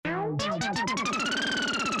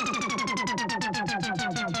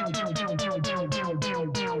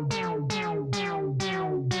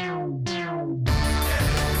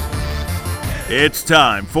It's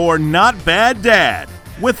time for Not Bad Dad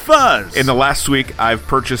with Fuzz. In the last week, I've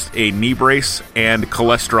purchased a knee brace and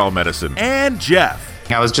cholesterol medicine. And Jeff.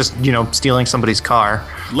 I was just, stealing somebody's car.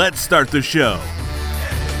 Let's start the show.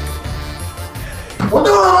 We'll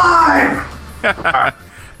do it live!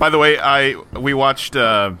 By the way, we watched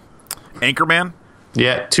Anchorman.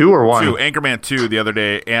 Yeah, 2 or 1? 2, Anchorman 2 the other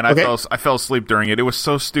day, and I fell asleep during it. It was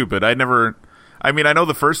so stupid. I know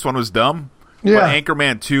the first one was dumb, but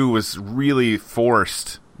Anchorman 2 was really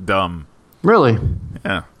forced dumb. Really?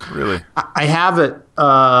 Yeah, really. I have it.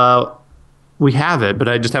 We have it, but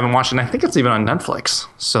I just haven't watched it. And I think it's even on Netflix.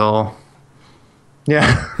 So,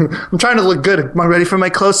 yeah. I'm trying to look good. Am I ready for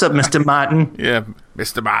my close-up, Mr. Martin? Yeah,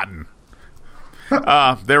 Mr. Martin.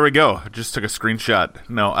 There we go. I just took a screenshot.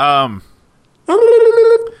 No. What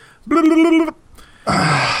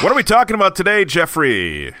are we talking about today,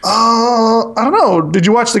 Jeffrey? I don't know. Did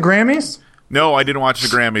you watch the Grammys? No, I didn't watch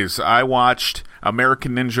the Grammys. I watched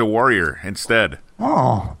American Ninja Warrior instead.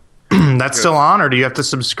 Oh. That's still on, or do you have to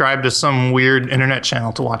subscribe to some weird internet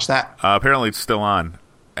channel to watch that? Apparently it's still on.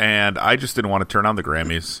 And I just didn't want to turn on the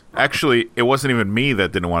Grammys. Actually, it wasn't even me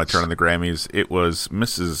that didn't want to turn on the Grammys. It was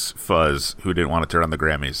Mrs. Fuzz who didn't want to turn on the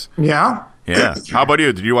Grammys. Yeah? Yeah. How about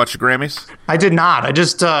you? Did you watch the Grammys? I did not. I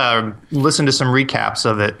just listened to some recaps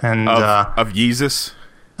of it. And of Yeezus?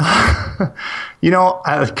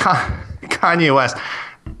 Kanye West,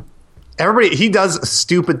 everybody, he does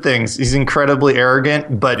stupid things. He's incredibly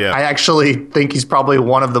arrogant, but I actually think he's probably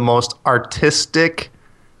one of the most artistic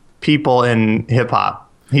people in hip-hop.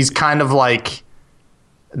 He's kind of like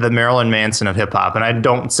the Marilyn Manson of hip-hop, and I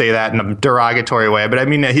don't say that in a derogatory way, but I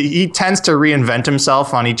mean, he tends to reinvent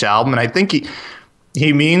himself on each album, and I think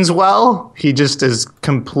he means well. He just is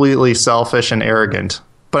completely selfish and arrogant.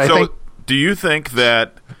 But I think, do you think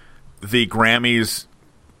that the Grammys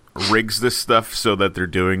rigs this stuff so that they're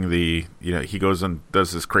doing he goes and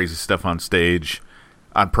does this crazy stuff on stage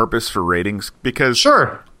on purpose for ratings? Because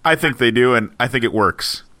sure, I think they do, and I think it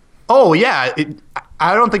works. Oh, yeah.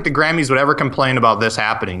 I don't think the Grammys would ever complain about this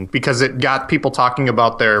happening because it got people talking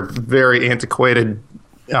about their very antiquated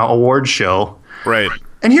award show. Right.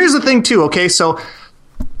 And here's the thing, too, okay? So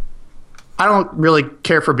I don't really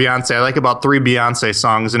care for Beyonce. I like about 3 Beyonce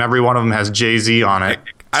songs, and every one of them has Jay-Z on it.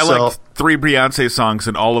 I like 3 Beyonce songs,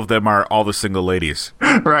 and all of them are all the single ladies.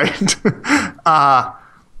 Right.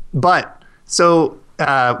 So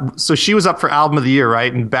she was up for Album of the Year,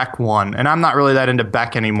 right? And Beck won. And I'm not really that into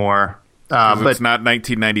Beck anymore. But it's not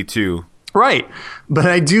 1992. Right. But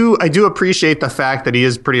I do appreciate the fact that he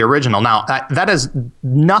is pretty original. Now, that has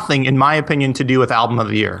nothing, in my opinion, to do with Album of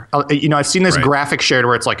the Year. I've seen this graphic shared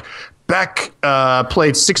where it's like, Beck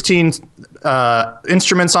played 16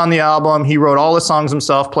 instruments on the album. He wrote all the songs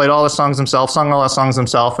himself, played all the songs himself, sung all the songs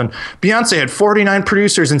himself. And Beyonce had 49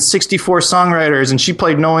 producers and 64 songwriters, and she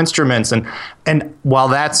played no instruments. And while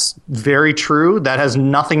that's very true, that has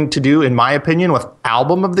nothing to do, in my opinion, with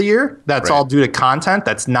Album of the Year. That's all due to content.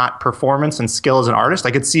 That's not performance and skill as an artist.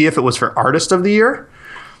 I could see if it was for Artist of the Year.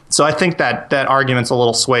 So I think that argument's a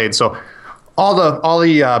little swayed. So all the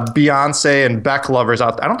Beyonce and Beck lovers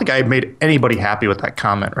out there, I don't think I made anybody happy with that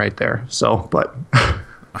comment right there. So, but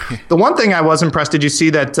the one thing I was impressed, did you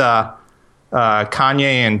see that Kanye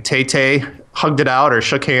and Tay-Tay hugged it out or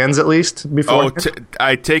shook hands at least before?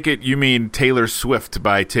 I take it you mean Taylor Swift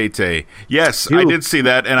by Tay-Tay. Yes, I did see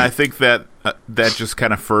that, and I think that that just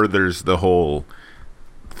kind of furthers the whole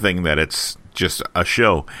thing that it's just a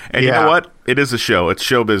show. And you know what? It is a show. It's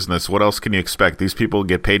show business. What else can you expect? These people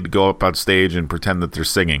get paid to go up on stage and pretend that they're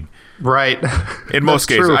singing. Right. In most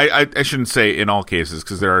cases. I shouldn't say in all cases,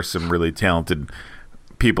 because there are some really talented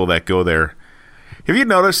people that go there. Have you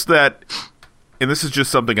noticed that, and this is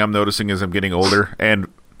just something I'm noticing as I'm getting older,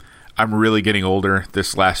 and I'm really getting older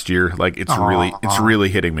this last year. Like, it's really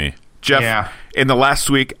hitting me. Jeff, in the last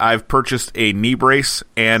week, I've purchased a knee brace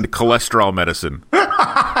and cholesterol medicine.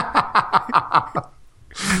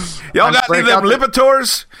 Y'all got any of them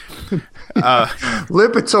Lipitors?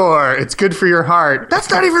 Lipitor, it's good for your heart. That's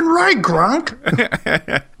not even right,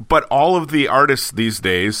 Grunk. But all of the artists these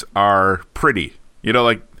days are pretty.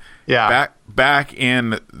 Back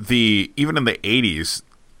in even in the 80s,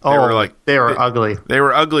 they were ugly. They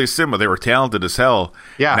were ugly as sin, but they were talented as hell.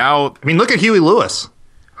 Yeah. Now, I mean, look at Huey Lewis.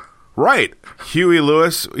 Right. Huey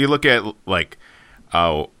Lewis, you look at,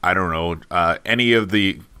 I don't know, any of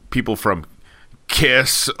the people from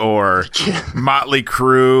Kiss or Motley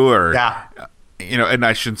Crue or, and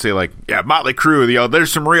I shouldn't say Motley Crue,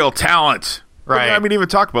 there's some real talent. Right. I mean, even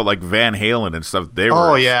talk about like Van Halen and stuff. They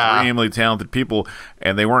were extremely talented people,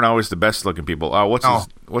 and they weren't always the best looking people. What's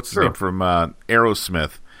his name from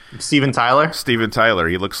Aerosmith? Steven Tyler. Steven Tyler.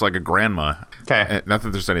 He looks like a grandma. Okay. Not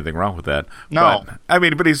that there's anything wrong with that. No.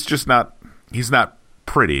 But he's just not. He's not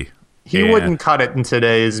pretty. He wouldn't cut it in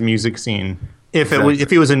today's music scene if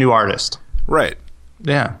he was a new artist. Right.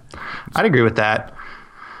 Yeah, I'd agree with that.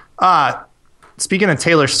 Speaking of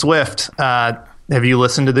Taylor Swift, have you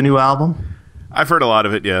listened to the new album? I've heard a lot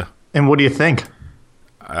of it, yeah. And what do you think?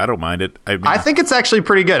 I don't mind it. I think it's actually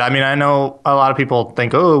pretty good. I mean, I know a lot of people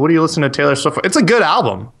think, oh, what do you listen to Taylor Swift for? It's a good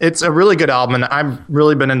album. It's a really good album, and I've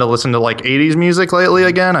really been into listening to like 80s music lately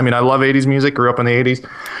again. I mean, I love 80s music, grew up in the 80s.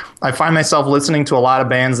 I find myself listening to a lot of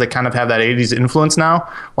bands that kind of have that 80s influence now,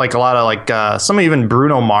 like a lot of like some even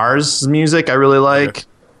Bruno Mars music I really like. Yeah.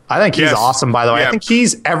 I think he's awesome, by the way. Yeah. I think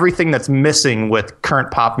he's everything that's missing with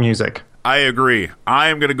current pop music. I agree. I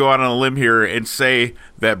am going to go out on a limb here and say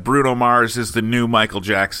that Bruno Mars is the new Michael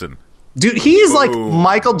Jackson. Dude, he's like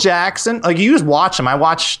Michael Jackson. Like, you just watch him. I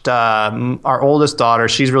watched our oldest daughter.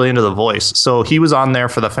 She's really into The Voice. So he was on there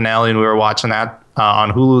for the finale, and we were watching that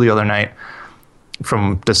on Hulu the other night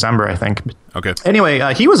from December, I think. Okay.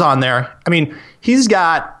 Anyway, he was on there. I mean, he's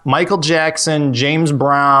got Michael Jackson, James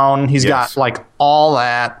Brown. He's got, like, all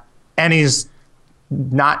that. And he's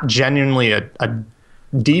not genuinely a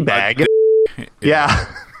D-bag. Yeah.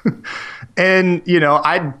 And, you know,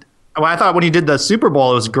 I thought when he did the Super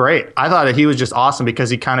Bowl, it was great. I thought that he was just awesome because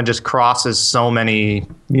he kind of just crosses so many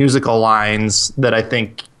musical lines that I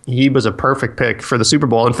think he was a perfect pick for the Super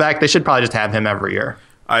Bowl. In fact, they should probably just have him every year.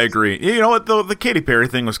 I agree. You know what, though? The Katy Perry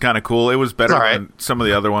thing was kind of cool. It was better than some of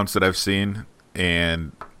the other ones that I've seen,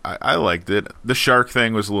 and I liked it. The shark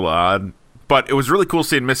thing was a little odd. But it was really cool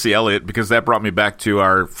seeing Missy Elliott because that brought me back to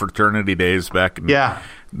our fraternity days back in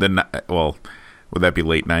would that be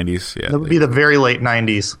late 90s? Yeah. That would be the very late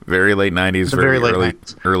 90s. Very late 90s. Very late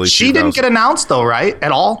early 2000s. She didn't get announced, though, right?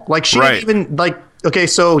 At all? Like, she didn't even, like, okay,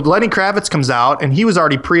 so Lenny Kravitz comes out, and he was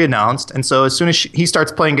already pre-announced. And so as soon as he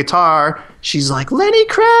starts playing guitar, she's like, Lenny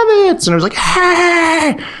Kravitz! And it was like,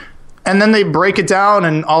 hey! And then they break it down,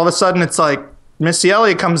 and all of a sudden it's like, Missy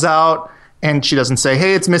Elliott comes out, and she doesn't say,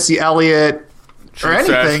 hey, it's Missy Elliott, or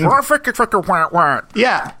anything.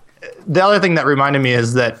 Yeah. The other thing that reminded me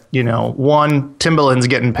is that, you know, one, Timbaland's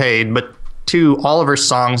getting paid, but two, all of her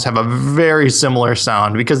songs have a very similar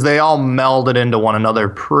sound because they all melded into one another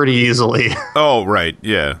pretty easily. Oh, right.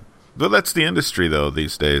 Yeah. But that's the industry, though,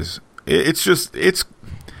 these days. It's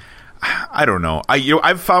I don't know.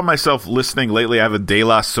 I've found myself listening lately. I have a De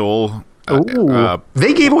La Soul.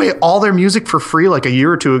 They gave away all their music for free like a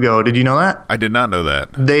year or two ago. Did you know that? I did not know that.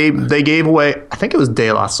 They gave away, I think it was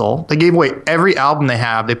De La Soul. They gave away every album they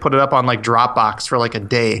have. They put it up on like Dropbox for like a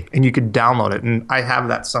day, and you could download it. And I have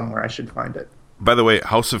that somewhere. I should find it. By the way,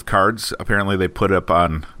 House of Cards, apparently they put it up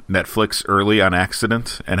on Netflix early on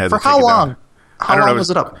accident and had for to take how it long? Down. How long was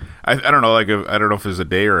it up? I don't know. I don't know if it was a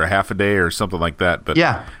day or a half a day or something like that. But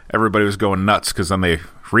yeah, everybody was going nuts because then they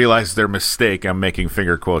realized their mistake. I'm making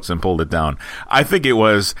finger quotes and pulled it down. I think it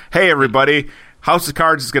was, hey, everybody, House of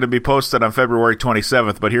Cards is going to be posted on February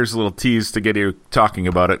 27th, but here's a little tease to get you talking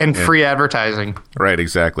about it. And free advertising. Right,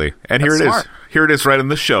 exactly. And That's here it smart. is. Here it is right in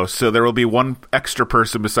the show. So there will be one extra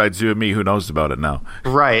person besides you and me who knows about it now.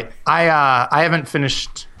 Right. I haven't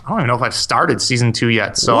finished. I don't even know if I've started season 2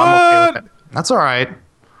 yet, so What? I'm okay with it. That's all right.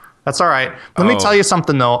 That's all right. Let me tell you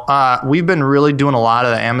something, though. We've been really doing a lot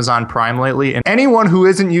of the Amazon Prime lately, and anyone who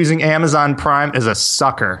isn't using Amazon Prime is a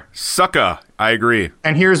sucker. Sucker. I agree.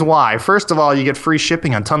 And here's why. First of all, you get free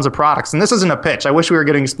shipping on tons of products, and this isn't a pitch. I wish we were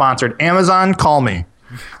getting sponsored. Amazon, call me.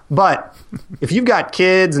 But if you've got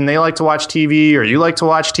kids and they like to watch TV, or you like to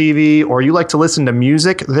watch TV, or you like to listen to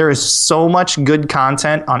music, there is so much good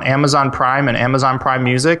content on Amazon Prime and Amazon Prime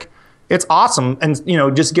Music. It's awesome. And, you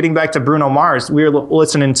know, just getting back to Bruno Mars, we were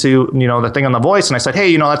listening to, you know, the thing on The Voice, and I said, hey,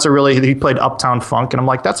 you know, he played Uptown Funk, and I'm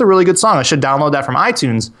like, that's a really good song. I should download that from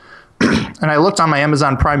iTunes. And I looked on my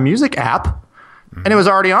Amazon Prime Music app, and it was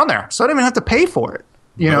already on there. So I didn't even have to pay for it.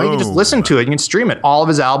 You know, you can just listen to it. You can stream it. All of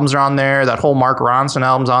his albums are on there. That whole Mark Ronson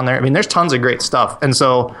album's on there. I mean, there's tons of great stuff. And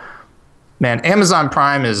so, man, Amazon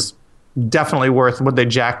Prime is definitely worth what they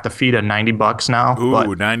jacked the fee to $90 now.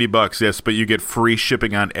 Ooh, $90, yes, but you get free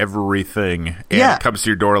shipping on everything, and Yeah. it comes to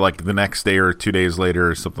your door like the next day or 2 days later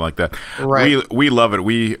or something like that. Right. We love it.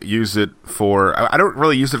 We use it for. I don't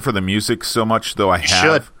really use it for the music so much, though. I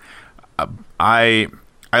have. I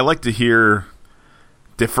like to hear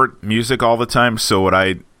different music all the time, so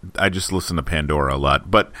I just listen to Pandora a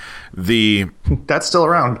lot. But That's still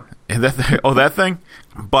around. that thing.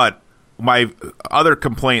 But my other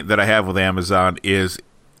complaint that I have with Amazon is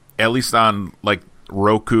at least on like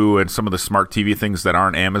Roku and some of the smart TV things that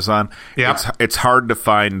aren't Amazon, it's hard to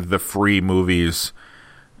find the free movies.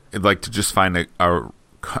 I'd like to just find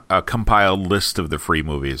a compiled list of the free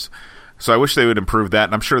movies. So I wish they would improve that,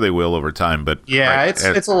 and I'm sure they will over time. But yeah,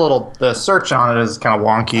 it's a little, the search on it is kind of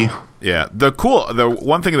wonky. Yeah, the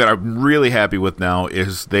one thing that I'm really happy with now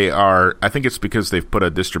is I think it's because they've put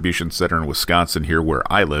a distribution center in Wisconsin here where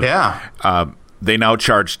I live. Yeah. They now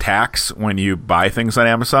charge tax when you buy things on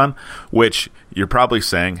Amazon, which you're probably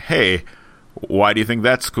saying, hey, why do you think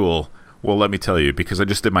that's cool? Well, let me tell you, because I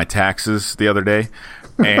just did my taxes the other day,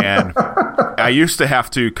 and I used to have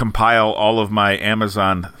to compile all of my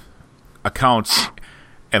Amazon accounts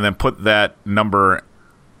and then put that number,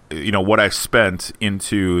 what I spent,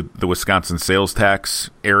 into the Wisconsin sales tax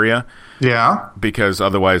area. Yeah. Because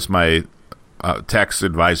otherwise my tax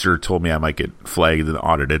advisor told me I might get flagged and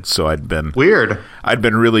audited. So I'd been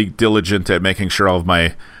really diligent at making sure all of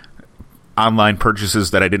my online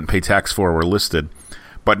purchases that I didn't pay tax for were listed.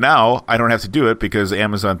 But now I don't have to do it because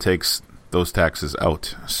Amazon takes those taxes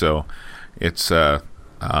out. So it's for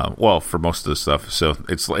most of the stuff. So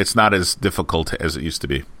it's not as difficult as it used to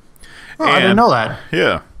be. Oh, I didn't know that.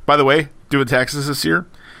 Yeah. By the way, doing taxes this year,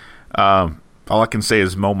 all I can say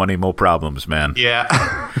is mo money, mo problems, man.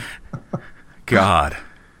 Yeah. God.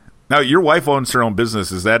 Now, your wife owns her own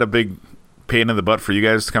business. Is that a big pain in the butt for you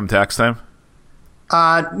guys to come tax time?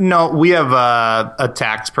 No, we have a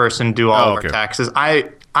tax person do all of our taxes.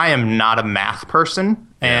 I am not a math person,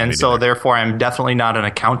 and so therefore I'm definitely not an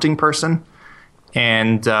accounting person.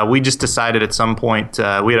 And we just decided at some point,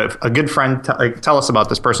 we had a good friend tell us about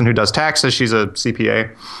this person who does taxes. She's a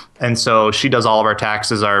CPA. And so she does all of our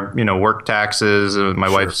taxes, our work taxes, my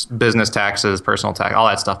wife's business taxes, personal tax, all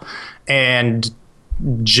that stuff. And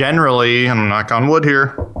generally, I'm knock on wood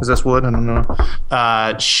here. Is this wood? I don't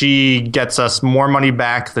know. She gets us more money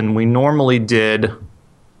back than we normally did,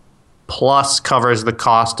 plus covers the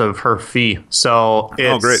cost of her fee. So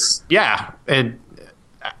it's, great. Yeah,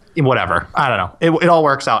 whatever. I don't know. It all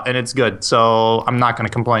works out, and it's good. So I'm not going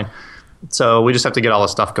to complain. So we just have to get all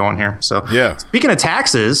this stuff going here. So yeah. Speaking of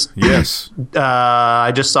taxes, yes,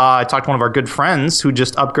 I talked to one of our good friends who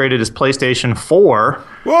just upgraded his PlayStation 4.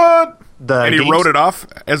 What? And he wrote it off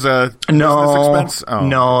as a business expense? Oh.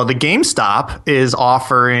 No, the GameStop is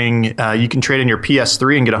offering you can trade in your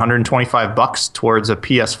PS3 and get $125 towards a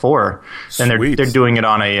PS4. Sweet. And they're doing it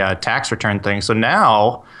on a tax return thing. So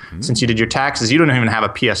now, since you did your taxes, you don't even have a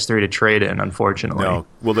PS3 to trade in, unfortunately. No.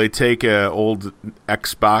 Will they take an old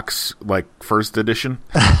Xbox, like first edition?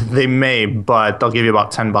 They may, but they'll give you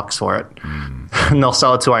about $10 for it. And they'll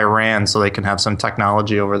sell it to Iran so they can have some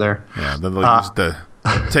technology over there. Yeah, then they'll use the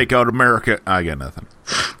take out America. I got nothing.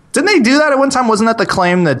 Didn't they do that at one time? Wasn't that the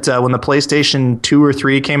claim that when the PlayStation 2 or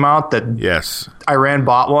 3 came out that yes, Iran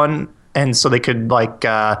bought one, and so they could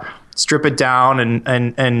strip it down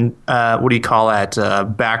and what do you call that?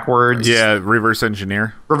 Backwards? Yeah, reverse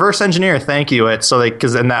engineer. Reverse engineer. Thank you. And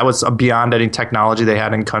that was beyond any technology they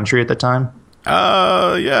had in country at the time.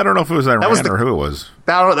 Yeah, I don't know if it was Iran or who it was.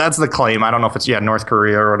 That's the claim. I don't know if it's North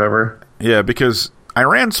Korea or whatever. Yeah, because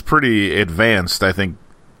Iran's pretty advanced, I think,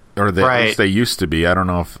 or at least they used to be. I don't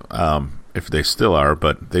know if they still are,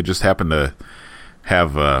 but they just happen to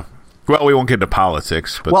have. Well, we won't get into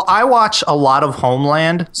politics. But I watch a lot of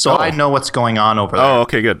Homeland, so I know what's going on over there. Oh,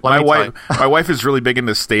 okay, good. My wife is really big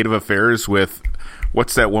into state of affairs with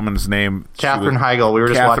what's that woman's name? Katherine Heigl. We were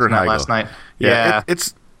just watching that last night. Yeah,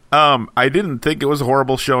 it's. I didn't think it was a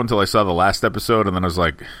horrible show until I saw the last episode, and then I was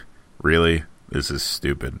like, really? This is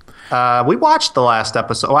stupid. We watched the last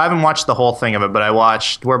episode. Well, I haven't watched the whole thing of it, but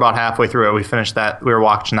we're about halfway through it. We finished that. We were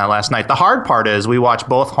watching that last night. The hard part is we watched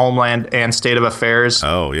both Homeland and State of Affairs.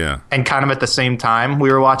 Oh, yeah. And kind of at the same time we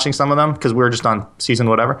were watching some of them because we were just on season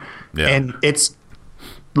whatever. Yeah. And it's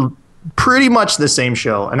pretty much the same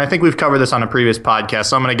show. And I think we've covered this on a previous podcast,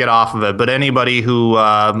 so I'm going to get off of it. But anybody who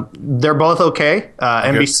they're both okay.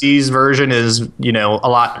 NBC's version is, a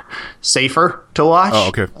lot safer to watch. Oh,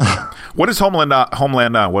 okay. What is Homeland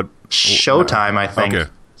on? What Showtime, I think. Okay.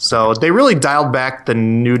 So they really dialed back the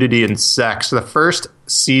nudity and sex. The first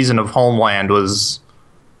season of Homeland was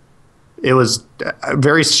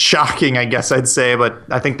very shocking, I guess I'd say, but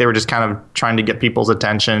I think they were just kind of trying to get people's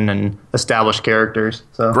attention and establish characters.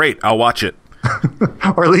 So great, I'll watch it.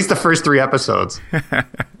 Or at least the first 3 episodes.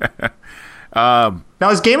 Now,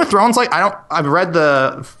 is Game of Thrones I've read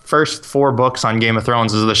the first 4 books on Game of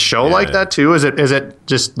Thrones. Is the show like that too? Is it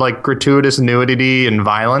just like gratuitous nudity and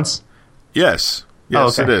violence? Yes,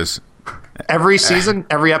 okay. It is. Every season,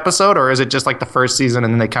 every episode, or is it just like the first season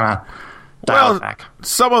and then they kind of dial it back.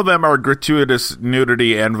 Some of them are gratuitous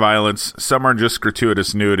nudity and violence. Some are just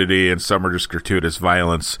gratuitous nudity, and some are just gratuitous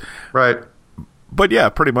violence. Right. But yeah,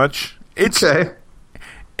 pretty much. It's Okay.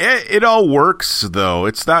 It all works though.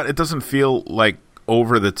 It's not. It doesn't feel like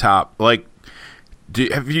over the top. Like,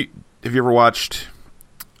 have you ever watched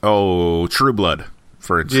True Blood,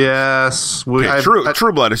 for instance? Yes.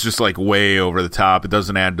 True Blood is just like way over the top. It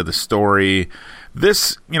doesn't add to the story.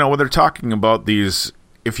 This, when they're talking about these,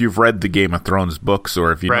 if you've read the Game of Thrones books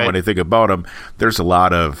or if you know anything about them, there's a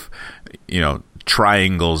lot of,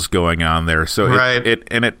 triangles going on there. So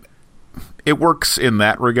it works in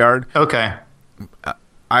that regard. Okay.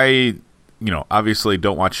 I obviously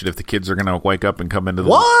don't watch it if the kids are going to wake up and come into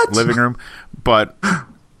the living room, but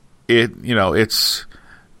it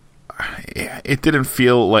didn't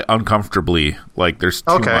feel like uncomfortably like there's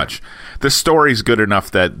too much. The story's good enough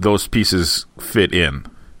that those pieces fit in.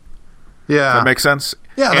 Yeah. Does that make sense?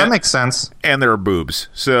 Yeah, that makes sense. And there are boobs.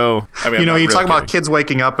 So, you talk about kids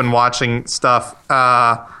waking up and watching stuff.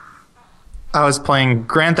 I was playing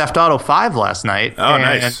Grand Theft Auto 5 last night. Oh, and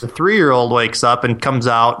nice. The 3-year-old wakes up and comes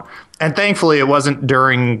out. And thankfully, it wasn't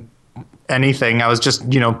during anything. I was just,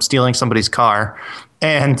 stealing somebody's car.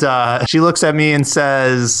 And she looks at me and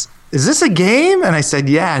says, "Is this a game?" And I said,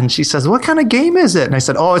 "Yeah." And she says, "What kind of game is it?" And I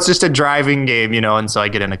said, "Oh, it's just a driving game, And so I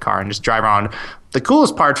get in a car and just drive around. The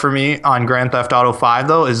coolest part for me on Grand Theft Auto 5,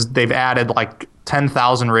 though, is they've added like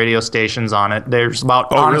 10,000 radio stations on it. There's about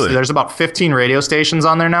there's about 15 radio stations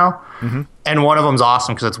on there now. Mm-hmm. And one of them's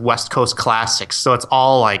awesome because it's West Coast classics. So it's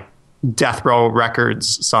all like Death Row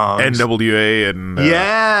Records songs. NWA and...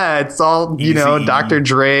 it's all, Easy. Dr.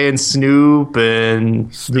 Dre and Snoop and,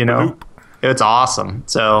 it's awesome.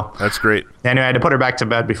 So... That's great. Anyway, I had to put her back to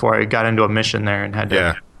bed before I got into a mission there and had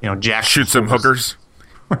to, shoot some hookers.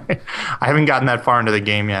 I haven't gotten that far into the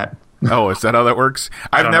game yet. Oh, is that how that works?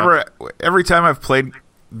 Every time I've played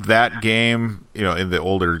that game, in the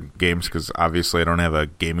older games, because obviously I don't have a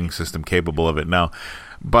gaming system capable of it now,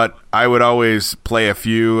 but I would always play a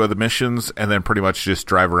few of the missions and then pretty much just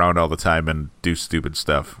drive around all the time and do stupid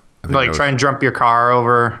stuff. Like try and jump your car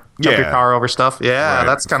over stuff. Yeah, right.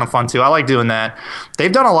 That's kind of fun too. I like doing that.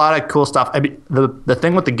 They've done a lot of cool stuff. I mean, the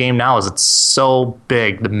thing with the game now is it's so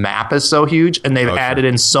big. The map is so huge, and they've added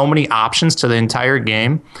in so many options to the entire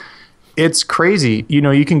game. It's crazy.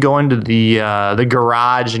 You can go into the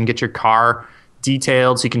garage and get your car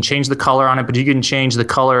detailed, so you can change the color on it, but you can change the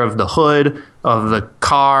color of the hood, of the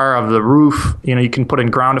car, of the roof. You can put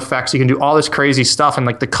in ground effects. You can do all this crazy stuff, and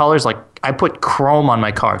like the colors, like I put chrome on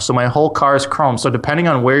my car, so my whole car is chrome. So depending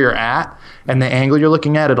on where you're at and the angle you're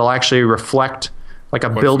looking at, it'll actually reflect like a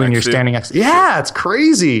building you're standing next to. Yeah, it's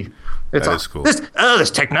crazy. That is cool.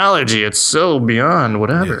 This technology, it's so beyond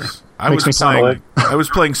whatever. Yes. I was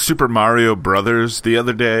playing Super Mario Brothers the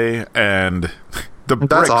other day, and the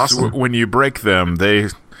bricks, awesome. When you break them,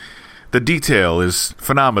 the detail is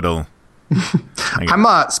phenomenal.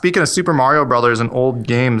 I'm speaking of Super Mario Brothers and old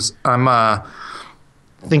games, I'm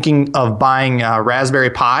thinking of buying a Raspberry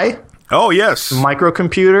Pi. Oh, yes.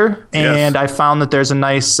 Microcomputer. And I found that there's a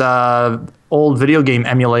nice old video game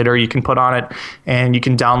emulator you can put on it, and you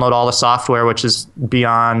can download all the software, which is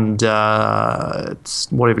beyond,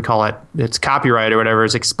 what do we call it? It's copyright or whatever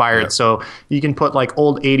is expired. Yep. So you can put like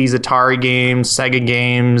old 80s Atari games, Sega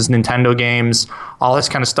games, Nintendo games, all this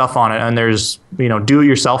kind of stuff on it. And there's,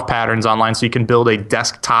 do-it-yourself patterns online, so you can build a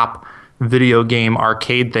desktop video game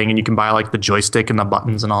arcade thing, and you can buy like the joystick and the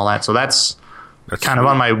buttons and all that. So that's kind of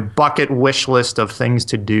on my bucket wish list of things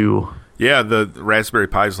to do. Yeah, the Raspberry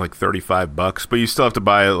Pi is like $35, but you still have to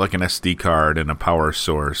buy like an SD card and a power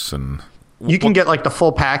source, and you can get like the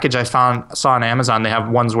full package. I saw on Amazon they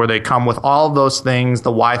have ones where they come with all of those things,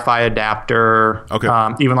 the Wi-Fi adapter,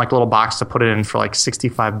 even like a little box to put it in for like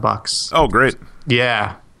 $65. Oh, great!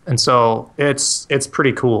 Yeah, and so it's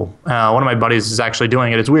pretty cool. One of my buddies is actually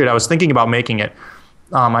doing it. It's weird. I was thinking about making it.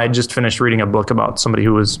 I had just finished reading a book about somebody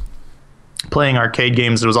who was playing arcade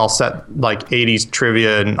games. It was all set like 80s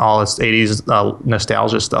trivia and all this 80s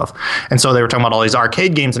nostalgia stuff. And so they were talking about all these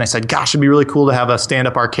arcade games, and I said, gosh, it'd be really cool to have a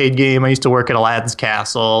stand-up arcade game. I used to work at Aladdin's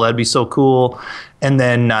Castle. That'd be so cool. And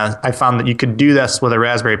then I found that you could do this with a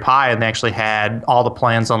Raspberry Pi, and they actually had all the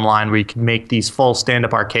plans online where you could make these full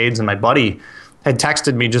stand-up arcades. And my buddy had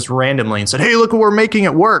texted me just randomly and said, hey, look what we're making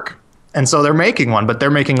at work. And so they're making one, but they're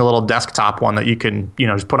making a little desktop one that you can,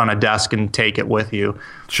 just put on a desk and take it with you.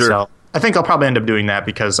 Sure. So I think I'll probably end up doing that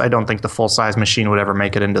because I don't think the full-size machine would ever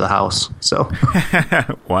make it into the house. So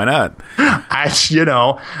why not?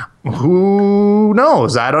 Who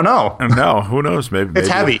knows? I don't know. No, who knows? Maybe it's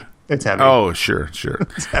heavy. It's heavy. Oh, sure.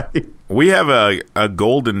 It's heavy. We have a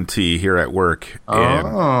golden tea here at work.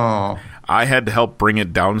 Oh. I had to help bring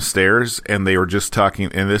it downstairs, and they were just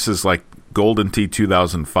talking, and this is like Golden Tee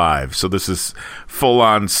 2005, so this is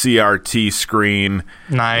full-on CRT screen.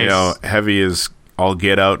 Nice. You know, heavy as all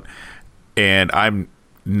get out, and I'm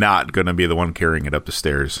not going to be the one carrying it up the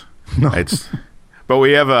stairs. No. But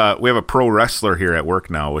we have a pro wrestler here at work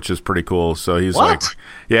now, which is pretty cool. So he's what? Like,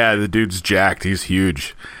 yeah, the dude's jacked. He's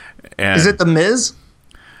huge. And is it the Miz?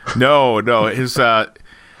 No. His I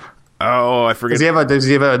forget. Does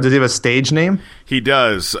he have a stage name? He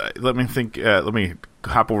does. Let me think. Let me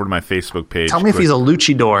hop over to my Facebook page. Tell me if he's a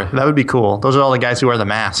luchador. That would be cool. Those are all the guys who wear the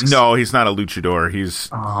masks. No, he's not a luchador.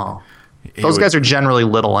 Those guys are generally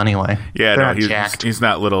little anyway. Yeah, they're not jacked. He's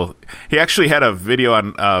not little. He actually had a video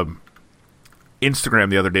on Instagram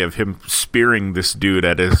the other day of him spearing this dude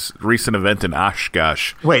at his recent event in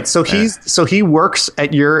Oshkosh. Wait, so he works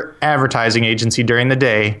at your advertising agency during the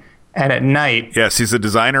day, and at night... Yes, he's a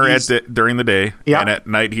designer during the day, and at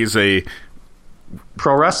night he's a...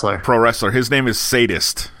 Pro wrestler. His name is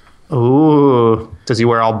Sadist. Ooh. Does he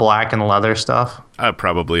wear all black and leather stuff?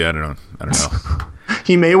 Probably. I don't know.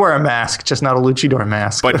 He may wear a mask, just not a luchador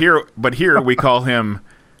mask. But here we call him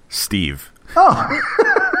Steve. Oh.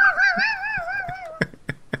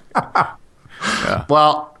 Yeah.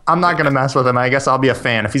 Well, I'm not going to mess with him. I guess I'll be a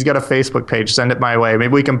fan. If he's got a Facebook page, send it my way.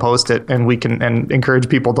 Maybe we can post it and we can encourage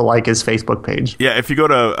people to like his Facebook page. Yeah, if you go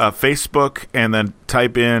to Facebook and then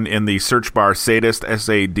type in the search bar Sadist,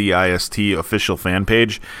 SADIST official fan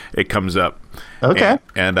page, it comes up. Okay.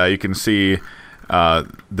 And you can see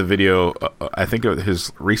the video, I think of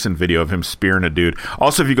his recent video of him spearing a dude.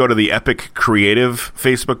 Also, if you go to the Epic Creative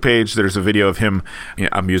Facebook page, there's a video of him,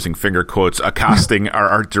 I'm using finger quotes, accosting our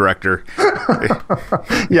art director.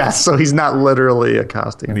 Yes, so he's not literally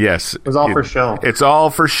accosting him. Yes. It was all for show. It's all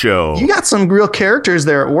for show. You got some real characters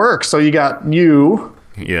there at work. So you got you.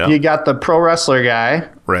 Yeah. You got the pro wrestler guy.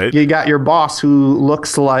 Right. You got your boss who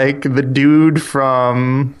looks like the dude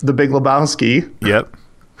from The Big Lebowski. Yep.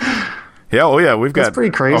 Yeah, we've got pretty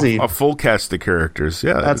crazy. A full cast of characters.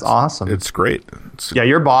 Yeah, that's awesome. It's great. Yeah,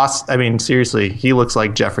 your boss, I mean, seriously, he looks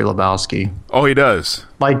like Jeffrey Lebowski. Oh, he does.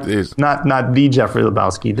 Like, not the Jeffrey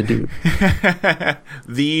Lebowski, the dude.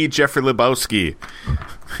 The Jeffrey Lebowski.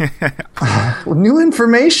 Well, new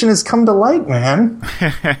information has come to light, man.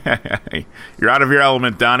 You're out of your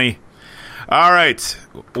element, Donnie. All right.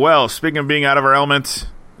 Well, speaking of being out of our element,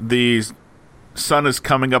 the sun is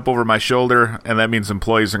coming up over my shoulder, and that means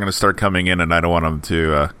employees are going to start coming in, and I don't want them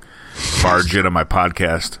to barge into my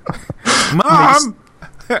podcast. Mom!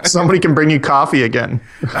 Somebody can bring you coffee again.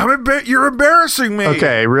 You're embarrassing me.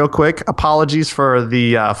 Okay, real quick. Apologies for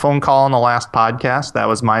the phone call on the last podcast. That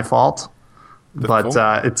was my fault.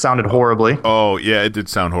 It sounded horribly. Oh, yeah, it did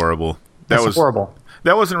sound horrible. That was horrible.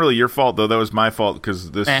 That wasn't really your fault, though. That was my fault, because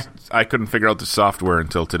I couldn't figure out the software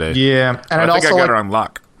until today. Yeah. And I think I got it on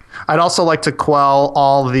lock. I'd also like to quell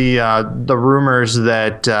all the rumors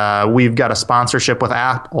that we've got a sponsorship with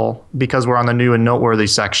Apple because we're on the new and noteworthy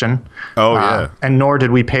section. Oh, yeah. And nor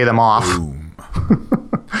did we pay them off.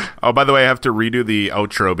 Oh, by the way, I have to redo the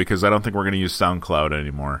outro because I don't think we're going to use SoundCloud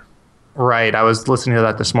anymore. Right. I was listening to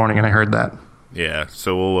that this morning and I heard that. Yeah.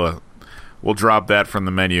 So we'll drop that from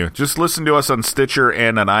the menu. Just listen to us on Stitcher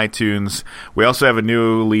and on iTunes. We also have a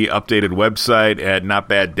newly updated website at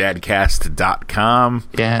notbaddadcast.com.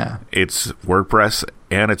 Yeah. It's WordPress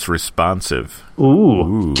and it's responsive.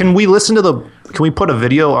 Ooh. Can we put a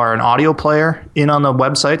video or an audio player in on the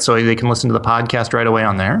website so they can listen to the podcast right away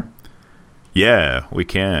on there? Yeah, we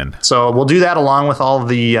can. So we'll do that along with all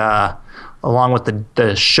the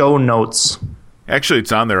the show notes. Actually,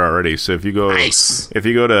 it's on there already. So if you go to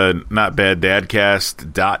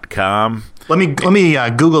notbaddadcast.com. Let me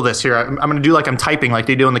Google this here. I'm going to do like I'm typing like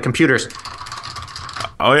they do on the computers.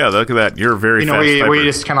 Oh, yeah. Look at that. You're very fast typer. Where you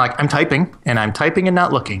just kind of like, I'm typing and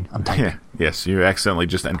not looking. I'm typing. Yeah. Yes, you accidentally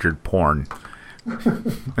just entered porn.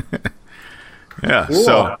 Yeah. Cool.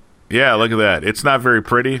 So, yeah, look at that. It's not very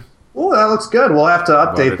pretty. Oh, that looks good. We'll have to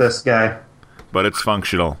update this guy. But it's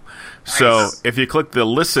functional. Nice. So if you click the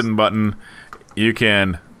listen button, you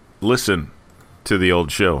can listen to the old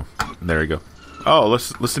show. There you go. Oh,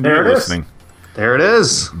 listen to your listening. There it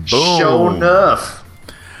is. Boom. Show enough.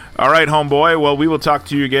 All right, homeboy. Well, we will talk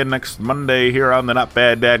to you again next Monday here on the Not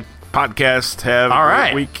Bad Dad podcast. Have a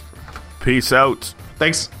great week. Peace out.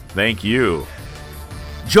 Thanks. Thank you.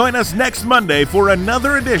 Join us next Monday for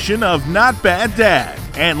another edition of Not Bad Dad.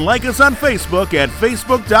 And like us on Facebook at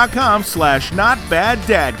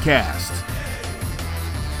facebook.com/NotBadDadcast.